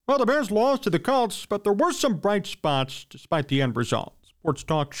Well, the Bears lost to the Colts, but there were some bright spots despite the end result. Sports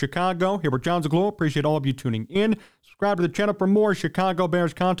Talk Chicago, here with John Zaghloul. Appreciate all of you tuning in. Subscribe to the channel for more Chicago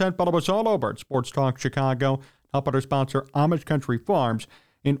Bears content. Follow us all over at Sports Talk Chicago. Help out our sponsor, Amish Country Farms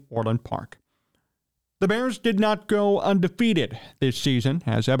in Orland Park. The Bears did not go undefeated this season,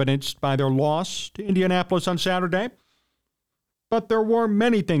 as evidenced by their loss to Indianapolis on Saturday. But there were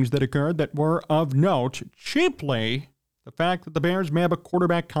many things that occurred that were of note, chiefly the fact that the Bears may have a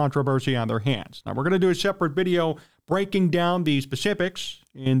quarterback controversy on their hands. Now, we're going to do a separate video breaking down the specifics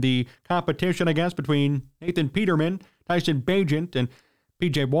in the competition, I guess, between Nathan Peterman, Tyson Bagent, and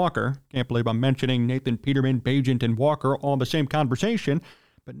P.J. Walker. Can't believe I'm mentioning Nathan Peterman, Bagent, and Walker all in the same conversation.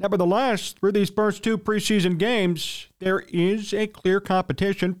 But nevertheless, through these first two preseason games, there is a clear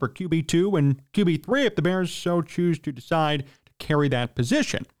competition for QB2 and QB3 if the Bears so choose to decide to carry that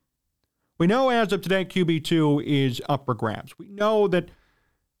position. We know as of today, QB2 is up for grabs. We know that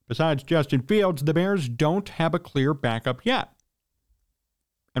besides Justin Fields, the Bears don't have a clear backup yet.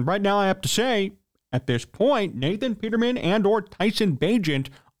 And right now, I have to say, at this point, Nathan Peterman and or Tyson Bagent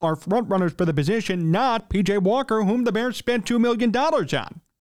are frontrunners for the position, not P.J. Walker, whom the Bears spent $2 million on.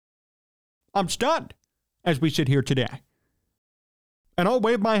 I'm stunned as we sit here today. And I'll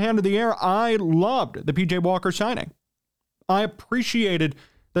wave my hand in the air. I loved the P.J. Walker signing. I appreciated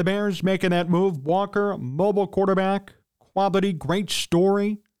the Bears making that move. Walker, mobile quarterback, quality, great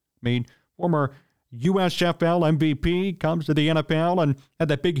story. I mean, former USFL MVP comes to the NFL and had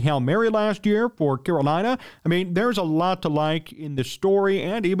that big Hail Mary last year for Carolina. I mean, there's a lot to like in the story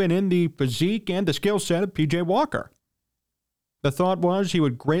and even in the physique and the skill set of P.J. Walker. The thought was he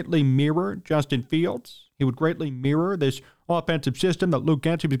would greatly mirror Justin Fields. He would greatly mirror this offensive system that Luke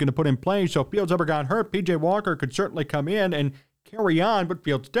Getsy was going to put in place. So if Fields ever got hurt, P.J. Walker could certainly come in and carry on what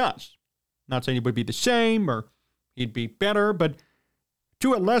Fields does. Not saying he would be the same or he'd be better, but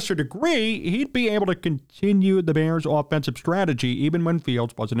to a lesser degree, he'd be able to continue the Bears' offensive strategy even when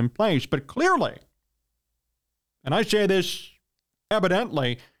Fields wasn't in place. But clearly, and I say this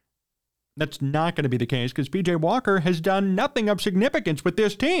evidently, that's not going to be the case because P.J. Walker has done nothing of significance with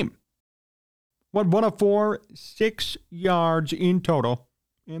this team. Went 1 of 4, 6 yards in total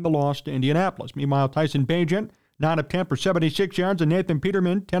in the loss to Indianapolis. Meanwhile, Tyson Bagent, 9 of 10 for 76 yards, and Nathan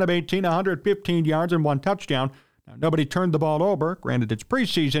Peterman, 10 of 18, 115 yards and 1 touchdown. Now, nobody turned the ball over. Granted, it's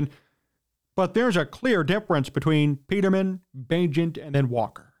preseason, but there's a clear difference between Peterman, Bagent, and then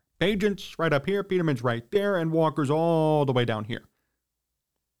Walker. Bagent's right up here, Peterman's right there, and Walker's all the way down here.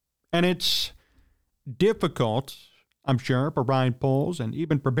 And it's difficult, I'm sure, for Ryan Poles and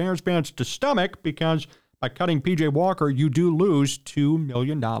even for Bears fans to stomach because by cutting P.J. Walker, you do lose $2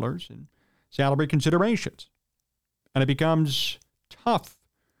 million in salary considerations. And it becomes tough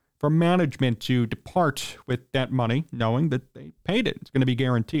for management to depart with that money, knowing that they paid it. It's going to be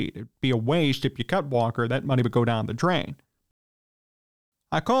guaranteed. It'd be a waste if you cut Walker. That money would go down the drain.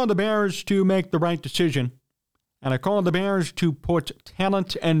 I call on the Bears to make the right decision, and I call on the Bears to put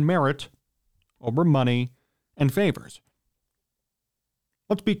talent and merit over money and favors.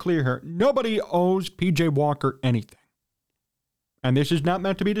 Let's be clear here. Nobody owes P.J. Walker anything. And this is not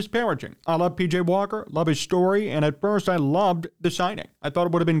meant to be disparaging. I love P.J. Walker, love his story, and at first I loved the signing. I thought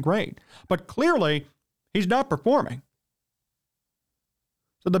it would have been great. But clearly, he's not performing.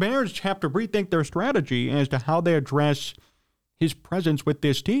 So the Bears have to rethink their strategy as to how they address his presence with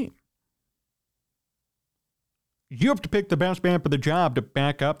this team. You have to pick the best man for the job to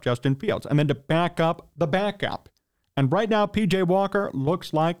back up Justin Fields and then to back up the backup. And right now, P.J. Walker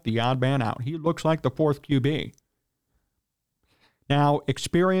looks like the odd man out. He looks like the fourth QB. Now,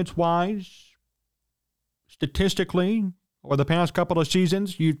 experience-wise, statistically, over the past couple of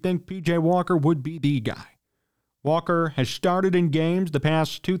seasons, you'd think P.J. Walker would be the guy. Walker has started in games the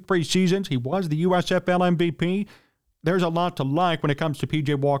past 2-3 seasons. He was the USFL MVP. There's a lot to like when it comes to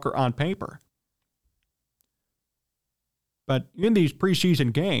P.J. Walker on paper. But in these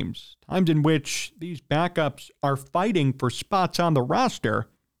preseason games, times in which these backups are fighting for spots on the roster,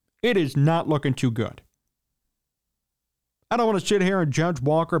 it is not looking too good. I don't want to sit here and judge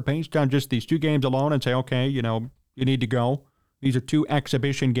Walker based on just these 2 games alone and say, okay, you need to go. These are 2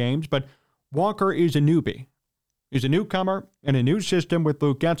 exhibition games, but Walker is a newbie. He's a newcomer in a new system with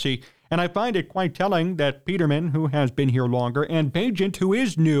Luke Getsy, and I find it quite telling that Peterman, who has been here longer, and Bagent, who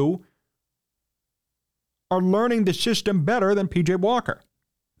is new, are learning the system better than P.J. Walker.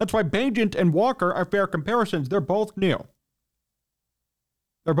 That's why Bagent and Walker are fair comparisons. They're both new.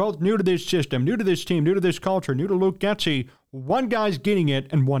 They're both new to this system, new to this team, new to this culture, new to Luke Getsy. One guy's getting it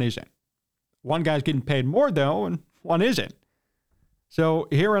and one isn't. One guy's getting paid more, though, and one isn't. So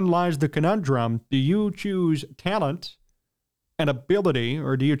herein lies the conundrum. Do you choose talent and ability,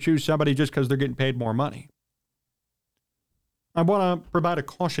 or do you choose somebody just because they're getting paid more money? I want to provide a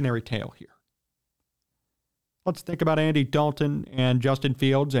cautionary tale here. Let's think about Andy Dalton and Justin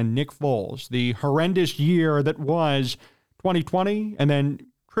Fields and Nick Foles, the horrendous year that was 2020 and then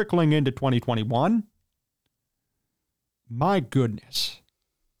trickling into 2021. My goodness.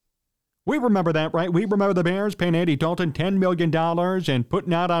 We remember that, right? We remember the Bears paying Andy Dalton $10 million and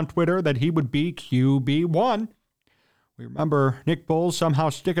putting out on Twitter that he would be QB1. We remember Nick Foles somehow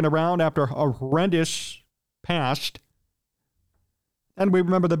sticking around after a horrendous past. And we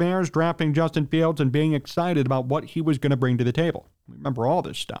remember the Bears drafting Justin Fields and being excited about what he was going to bring to the table. We remember all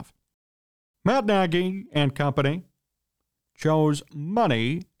this stuff. Matt Nagy and company chose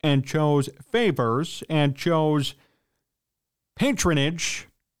money and chose favors and chose patronage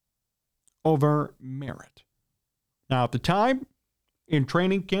over merit. Now, at the time, in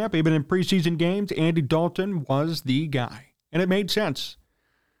training camp, even in preseason games, Andy Dalton was the guy, and it made sense.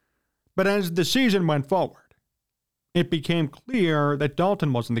 But as the season went forward, it became clear that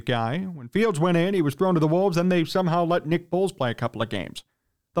Dalton wasn't the guy. When Fields went in, he was thrown to the Wolves, and they somehow let Nick Foles play a couple of games.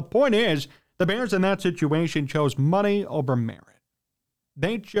 The point is, the Bears in that situation chose money over merit.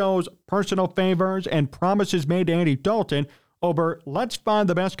 They chose personal favors and promises made to Andy Dalton over, let's find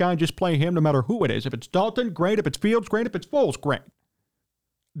the best guy and just play him no matter who it is. If it's Dalton, great. If it's Fields, great. If it's Foles, great.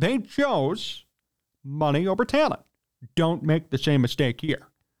 They chose money over talent. Don't make the same mistake here.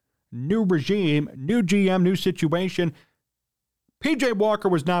 New regime, new GM, new situation. P.J. Walker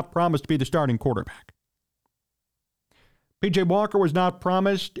was not promised to be the starting quarterback. P.J. Walker was not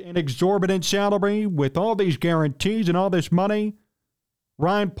promised an exorbitant salary with all these guarantees and all this money.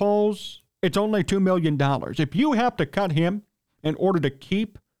 Ryan Poles, it's only $2 million. If you have to cut him in order to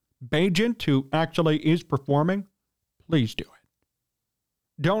keep Bagent, who actually is performing, please do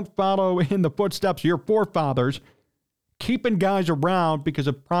it. Don't follow in the footsteps of your forefathers, keeping guys around because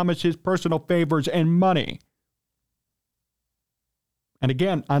of promises, personal favors, and money. And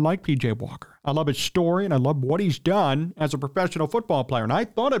again, I like P.J. Walker. I love his story, and I love what he's done as a professional football player. And I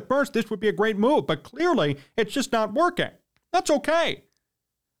thought at first this would be a great move, but clearly it's just not working. That's okay.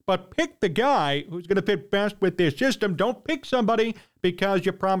 But pick the guy who's going to fit best with this system. Don't pick somebody because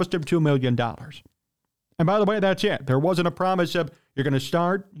you promised him $2 million. And by the way, that's it. There wasn't a promise of you're going to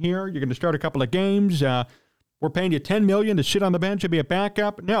start here, you're going to start a couple of games, we're paying you $10 million to sit on the bench and be a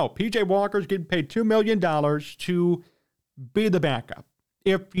backup. No, P.J. Walker's getting paid $2 million to be the backup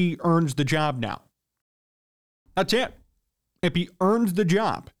if he earns the job now. That's it. If he earns the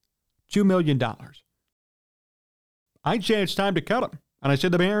job, $2 million. I'd say it's time to cut him. And I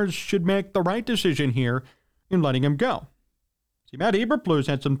said the Bears should make the right decision here in letting him go. See, Matt Eberflus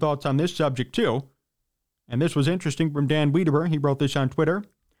had some thoughts on this subject too. And this was interesting from Dan Wiedeber. He wrote this on Twitter.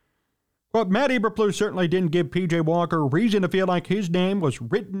 Well, Matt Eberflus certainly didn't give P.J. Walker reason to feel like his name was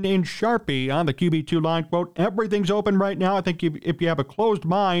written in Sharpie on the QB2 line. Quote, everything's open right now. I think if you have a closed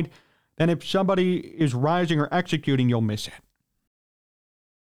mind, then if somebody is rising or executing, you'll miss it.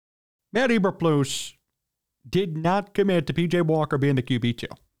 Matt Eberflus did not commit to P.J. Walker being the QB2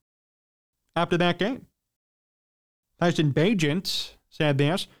 after that game. Tyson Bagent said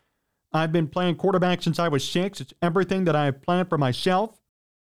this, I've been playing quarterback since I was 6. It's everything that I have planned for myself.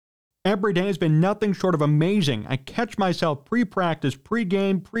 Every day has been nothing short of amazing. I catch myself pre-practice,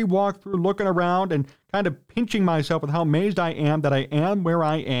 pre-game, pre-walkthrough, looking around and kind of pinching myself with how amazed I am that I am where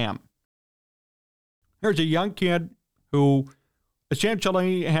I am. Here's a young kid who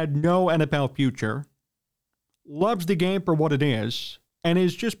essentially had no NFL future, loves the game for what it is, and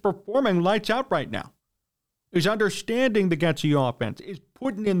is just performing lights out right now. Is understanding the gutsy offense, is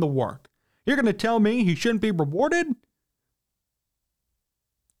putting in the work. You're going to tell me he shouldn't be rewarded?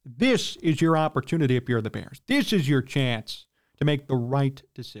 This is your opportunity if you're the Bears. This is your chance to make the right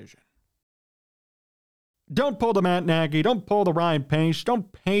decision. Don't pull the Matt Nagy. Don't pull the Ryan Pace.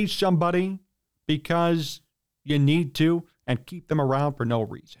 Don't pay somebody because you need to and keep them around for no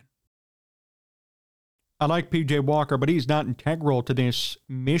reason. I like P.J. Walker, but he's not integral to this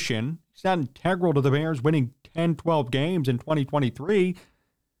mission. He's not integral to the Bears winning 10, 12 games in 2023.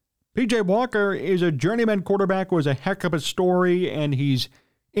 P.J. Walker is a journeyman quarterback who has a heck of a story, and he's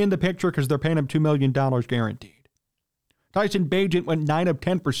in the picture because they're paying him $2 million guaranteed. Tyson Bagent went 9 of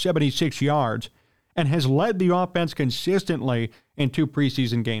 10 for 76 yards and has led the offense consistently in 2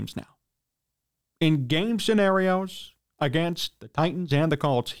 preseason games now. In game scenarios against the Titans and the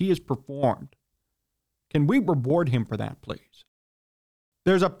Colts, he has performed. Can we reward him for that, please?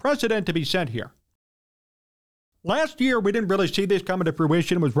 There's a precedent to be set here. Last year, we didn't really see this coming to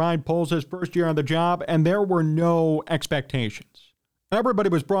fruition. It was Ryan Poles' first year on the job, and there were no expectations. Everybody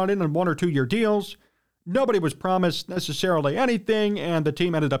was brought in on 1 or 2 year deals. Nobody was promised necessarily anything, and the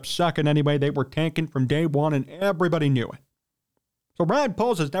team ended up sucking anyway. They were tanking from day one, and everybody knew it. So Ryan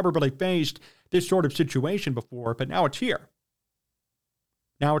Poles has never really faced this sort of situation before, but now it's here.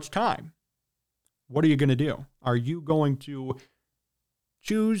 Now it's time. What are you going to do? Are you going to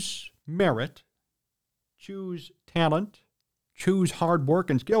choose merit, choose talent, choose hard work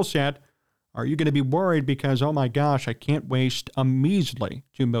and skill set? Are you going to be worried because, oh my gosh, I can't waste a measly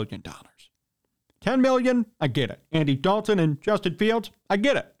 $2 million? $10 million, I get it. Andy Dalton and Justin Fields, I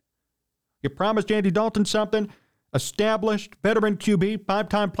get it. You promised Andy Dalton something, established veteran QB,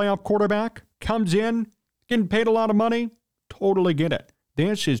 5-time playoff quarterback, comes in, getting paid a lot of money, totally get it.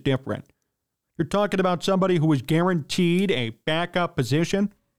 This is different. You're talking about somebody who is guaranteed a backup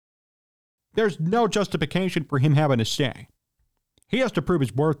position. There's no justification for him having to stay. He has to prove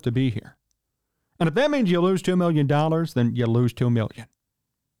his worth to be here. And if that means you lose $2 million, then you lose $2 million.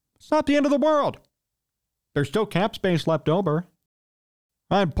 It's not the end of the world. There's still cap space left over.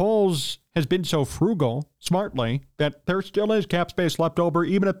 Ryan Poles has been so frugal, smartly, that there still is cap space left over,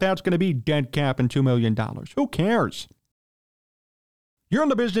 even if that's going to be dead cap and $2 million. Who cares? You're in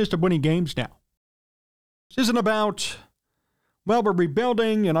the business of winning games now. This isn't about, well, we're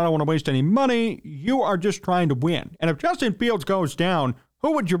rebuilding and I don't want to waste any money. You are just trying to win. And if Justin Fields goes down,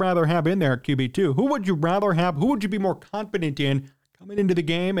 who would you rather have in there at QB2? Who would you rather have? Who would you be more confident in coming into the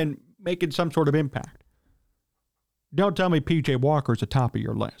game and making some sort of impact? Don't tell me P.J. Walker's the top of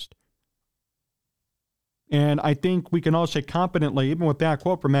your list. And I think we can all say confidently, even with that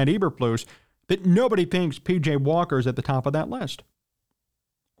quote from Matt Eberflus, that nobody thinks P.J. Walker is at the top of that list.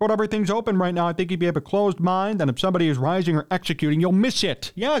 Quote, everything's open right now. I think if you have a closed mind and if somebody is rising or executing, you'll miss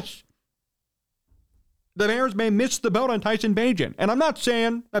it. Yes. The Bears may miss the boat on Tyson Bagent. And I'm not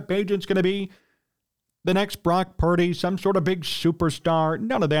saying that Bagent's going to be the next Brock Purdy, some sort of big superstar.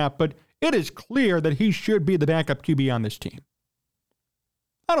 None of that. But it is clear that he should be the backup QB on this team.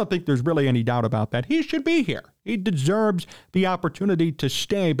 I don't think there's really any doubt about that. He should be here. He deserves the opportunity to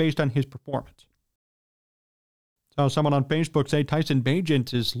stay based on his performance. So someone on Facebook say Tyson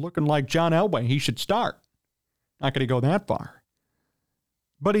Bagent is looking like John Elway. He should start. Not going to go that far.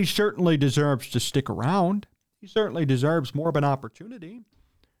 But he certainly deserves to stick around. He certainly deserves more of an opportunity.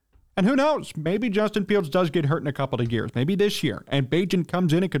 And who knows? Maybe Justin Fields does get hurt in a couple of years. Maybe this year. And Bagent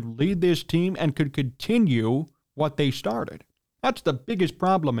comes in and could lead this team and could continue what they started. That's the biggest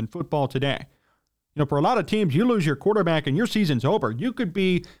problem in football today. You know, for a lot of teams, you lose your quarterback and your season's over. You could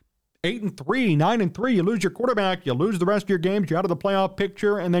be 8-3, 9-3, you lose your quarterback, you lose the rest of your games, you're out of the playoff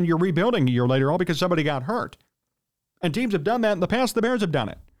picture, and then you're rebuilding a year later, all because somebody got hurt. And teams have done that in the past. The Bears have done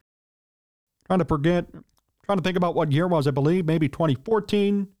it. Trying to think about what year was, I believe, maybe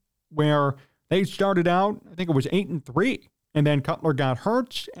 2014, where they started out, I think it was 8-3, and then Cutler got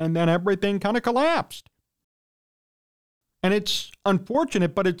hurt, and then everything kind of collapsed. And it's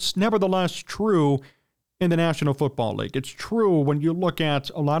unfortunate, but it's nevertheless true in the National Football League. It's true when you look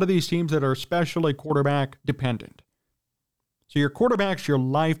at a lot of these teams that are especially quarterback dependent. So your quarterback's your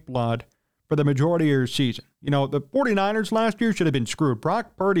lifeblood for the majority of your season. You know, the 49ers last year should have been screwed.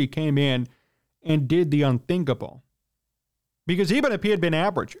 Brock Purdy came in and did the unthinkable. Because even if he had been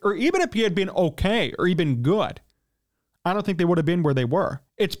average, or even if he had been okay, or even good, I don't think they would have been where they were.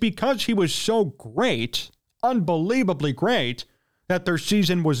 It's because he was so great, unbelievably great, that their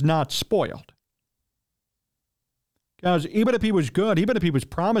season was not spoiled. Because even if he was good, even if he was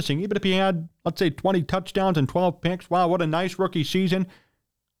promising, even if he had, let's say, 20 touchdowns and 12 picks, wow, what a nice rookie season,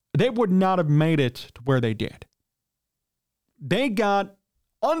 they would not have made it to where they did. They got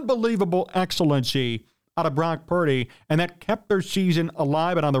unbelievable excellency out of Brock Purdy, and that kept their season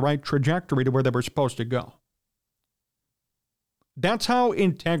alive and on the right trajectory to where they were supposed to go. That's how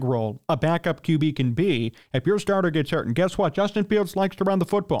integral a backup QB can be if your starter gets hurt. And guess what? Justin Fields likes to run the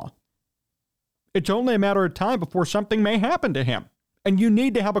football. It's only a matter of time before something may happen to him. And you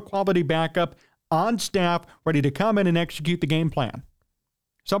need to have a quality backup on staff ready to come in and execute the game plan.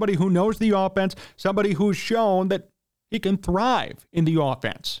 Somebody who knows the offense, somebody who's shown that he can thrive in the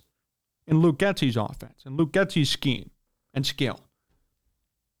offense, in Luke Getsy's offense, in Luke Getsy's scheme and skill.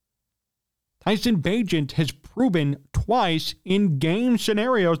 Tyson Bagent has proven twice in game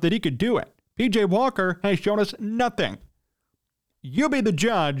scenarios that he could do it. P.J. Walker has shown us nothing. You be the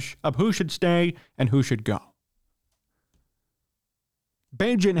judge of who should stay and who should go.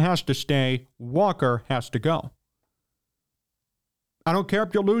 Bagent has to stay. Walker has to go. I don't care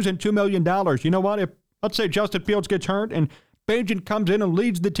if you're losing $2 million. You know what? If, let's say, Justin Fields gets hurt and Bagent comes in and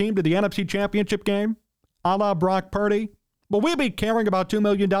leads the team to the NFC Championship game, a la Brock Purdy, will we be caring about $2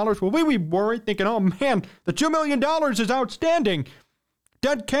 million? Will we be worried, thinking, oh, man, the $2 million is outstanding.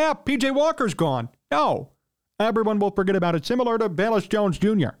 Dead cap, P.J. Walker's gone. No. Everyone will forget about it, similar to Velus Jones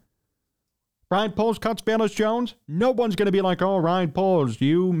Jr. Ryan Poles cuts Velus Jones. No one's going to be like, oh, Ryan Poles,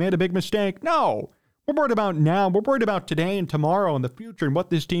 you made a big mistake. No. We're worried about now. We're worried about today and tomorrow and the future and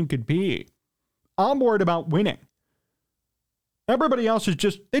what this team could be. I'm worried about winning. Everybody else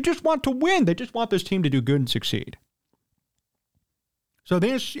they just want to win. They just want this team to do good and succeed. So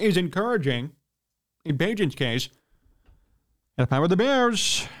this is encouraging in Bagent's case. And if I were the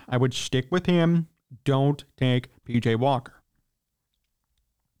Bears, I would stick with him. Don't take P.J. Walker.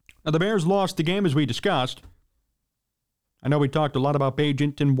 Now, the Bears lost the game as we discussed. I know we talked a lot about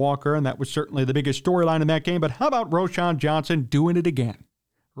Bagent and Walker, and that was certainly the biggest storyline in that game, but how about Roschon Johnson doing it again?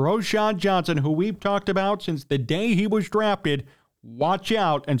 Roschon Johnson, who we've talked about since the day he was drafted, watch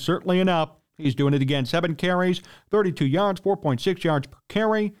out, and certainly enough, he's doing it again. 7 carries, 32 yards, 4.6 yards per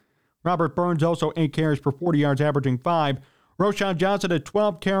carry. Robert Burns also 8 carries for 40 yards, averaging 5. Roschon Johnson had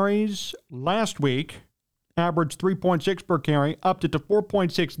 12 carries last week, averaged 3.6 per carry, upped it to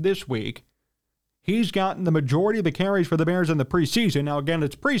 4.6 this week. He's gotten the majority of the carries for the Bears in the preseason. Now, again,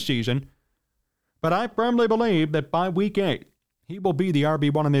 it's preseason, but I firmly believe that by week 8, he will be the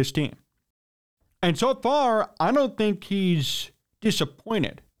RB1 on this team. And so far, I don't think he's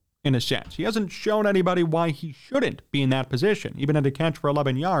disappointed in a sense. He hasn't shown anybody why he shouldn't be in that position, even at a catch for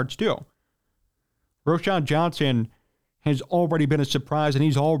 11 yards, too. Roschon Johnson has already been a surprise, and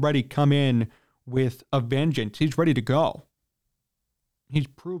he's already come in with a vengeance. He's ready to go. He's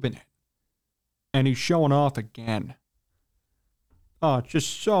proven it. And he's showing off again. Oh, it's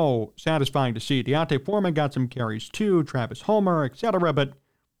just so satisfying to see. Deontay Foreman got some carries too, Travis Homer, etc. But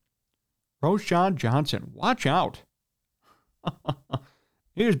Roschon Johnson, watch out.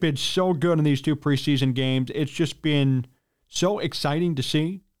 He has been so good in these 2 preseason games. It's just been so exciting to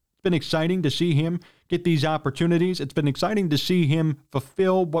see. It's been exciting to see him get these opportunities. It's been exciting to see him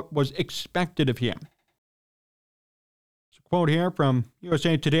fulfill what was expected of him. Quote here from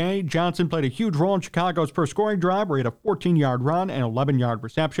USA Today, Johnson played a huge role in Chicago's first scoring drive where he had a 14-yard run and 11-yard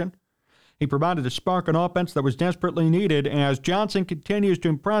reception. He provided a spark on offense that was desperately needed. As Johnson continues to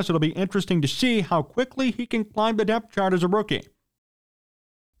impress, it'll be interesting to see how quickly he can climb the depth chart as a rookie. A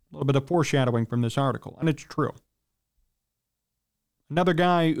little bit of foreshadowing from this article, and it's true. Another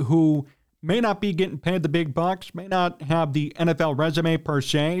guy who may not be getting paid the big bucks, may not have the NFL resume per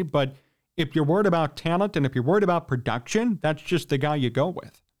se, but if you're worried about talent and if you're worried about production, that's just the guy you go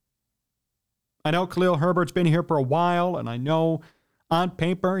with. I know Khalil Herbert's been here for a while, and I know on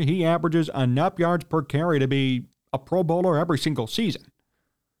paper he averages enough yards per carry to be a Pro Bowler every single season.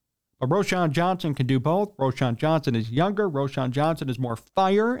 But Roschon Johnson can do both. Roschon Johnson is younger. Roschon Johnson is more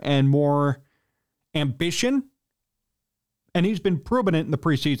fire and more ambition. And he's been proving it in the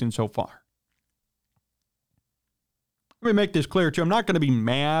preseason so far. Let me make this clear, too. I'm not going to be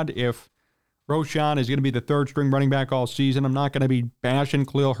mad if Roschon is going to be the 3rd-string running back all season. I'm not going to be bashing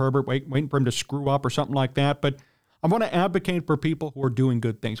Khalil Herbert, waiting for him to screw up or something like that. But I want to advocate for people who are doing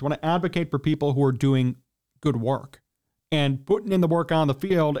good things. I want to advocate for people who are doing good work and putting in the work on the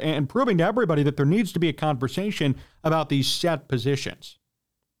field and proving to everybody that there needs to be a conversation about these set positions.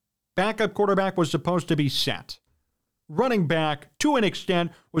 Backup quarterback was supposed to be set. Running back, to an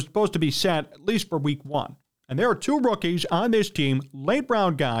extent, was supposed to be set at least for week 1. And there are 2 rookies on this team,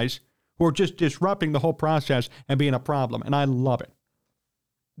 late-round guys, who are just disrupting the whole process and being a problem, and I love it.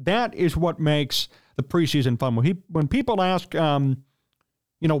 That is what makes the preseason fun. When people ask,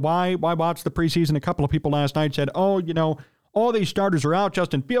 why watch the preseason? A couple of people last night said, all these starters are out.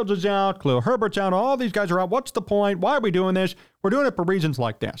 Justin Fields is out. Khalil Herbert's out. All these guys are out. What's the point? Why are we doing this? We're doing it for reasons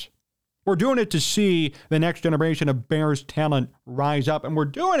like this. We're doing it to see the next generation of Bears talent rise up, and we're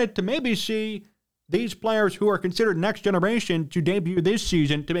doing it to maybe see these players who are considered next generation to debut this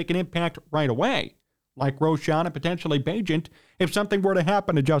season to make an impact right away, like Roschon and potentially Bagent, if something were to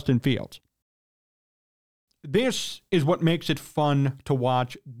happen to Justin Fields. This is what makes it fun to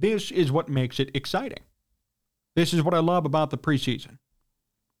watch. This is what makes it exciting. This is what I love about the preseason,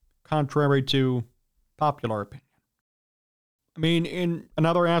 contrary to popular opinion. I mean, in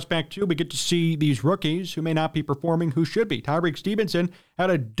another aspect, too, we get to see these rookies who may not be performing who should be. Tyreek Stevenson had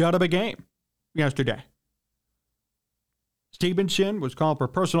a dud of a game yesterday. Stevenson was called for a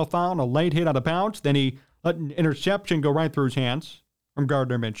personal foul and a late hit out of bounds. Then he let an interception go right through his hands from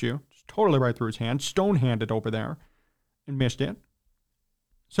Gardner Minshew. Just totally right through his hands. Stone-handed over there and missed it.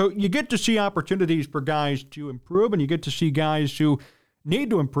 So you get to see opportunities for guys to improve, and you get to see guys who need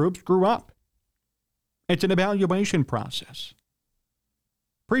to improve screw up. It's an evaluation process.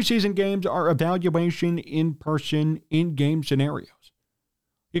 Preseason games are evaluation in person, in-game scenarios.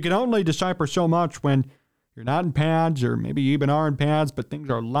 You can only decipher so much when You're not in pads, or maybe you even are in pads, but things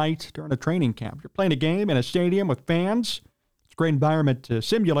are light during a training camp. You're playing a game in a stadium with fans. It's a great environment to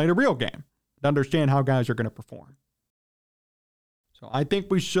simulate a real game, to understand how guys are going to perform. So I think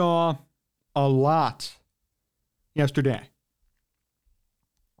we saw a lot yesterday.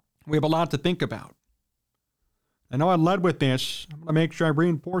 We have a lot to think about. I know I led with this. I'm going to make sure I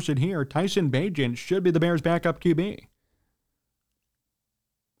reinforce it here. Tyson Bagent should be the Bears' backup QB.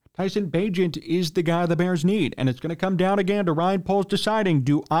 Tyson Bagent is the guy the Bears need, and it's going to come down again to Ryan Poles deciding,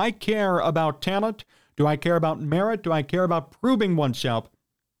 do I care about talent? Do I care about merit? Do I care about proving oneself?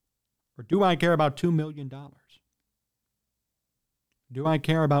 Or do I care about $2 million? Do I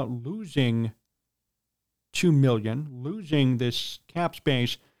care about losing $2 million, losing this cap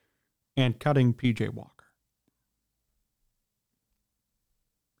space, and cutting P.J. Walker?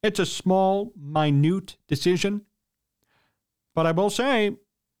 It's a small, minute decision, but I will say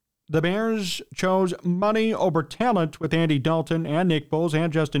the Bears chose money over talent with Andy Dalton and Nick Foles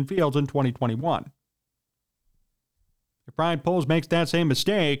and Justin Fields in 2021. If Ryan Poles makes that same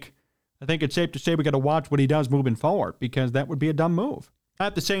mistake, I think it's safe to say we got to watch what he does moving forward, because that would be a dumb move.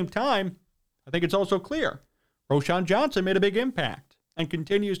 At the same time, I think it's also clear Roschon Johnson made a big impact and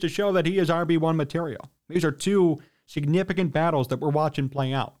continues to show that he is RB1 material. These are two significant battles that we're watching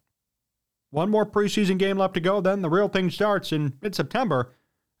play out. One more preseason game left to go, then the real thing starts in mid-September.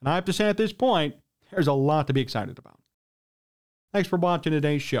 And I have to say at this point, there's a lot to be excited about. Thanks for watching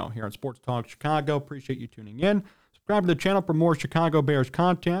today's show here on Sports Talk Chicago. Appreciate you tuning in. Subscribe to the channel for more Chicago Bears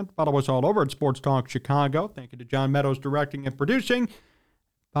content. Follow us all over at Sports Talk Chicago. Thank you to John Meadows directing and producing.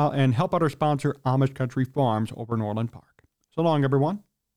 And help out our sponsor, Amish Country Farms over in Orland Park. So long, everyone.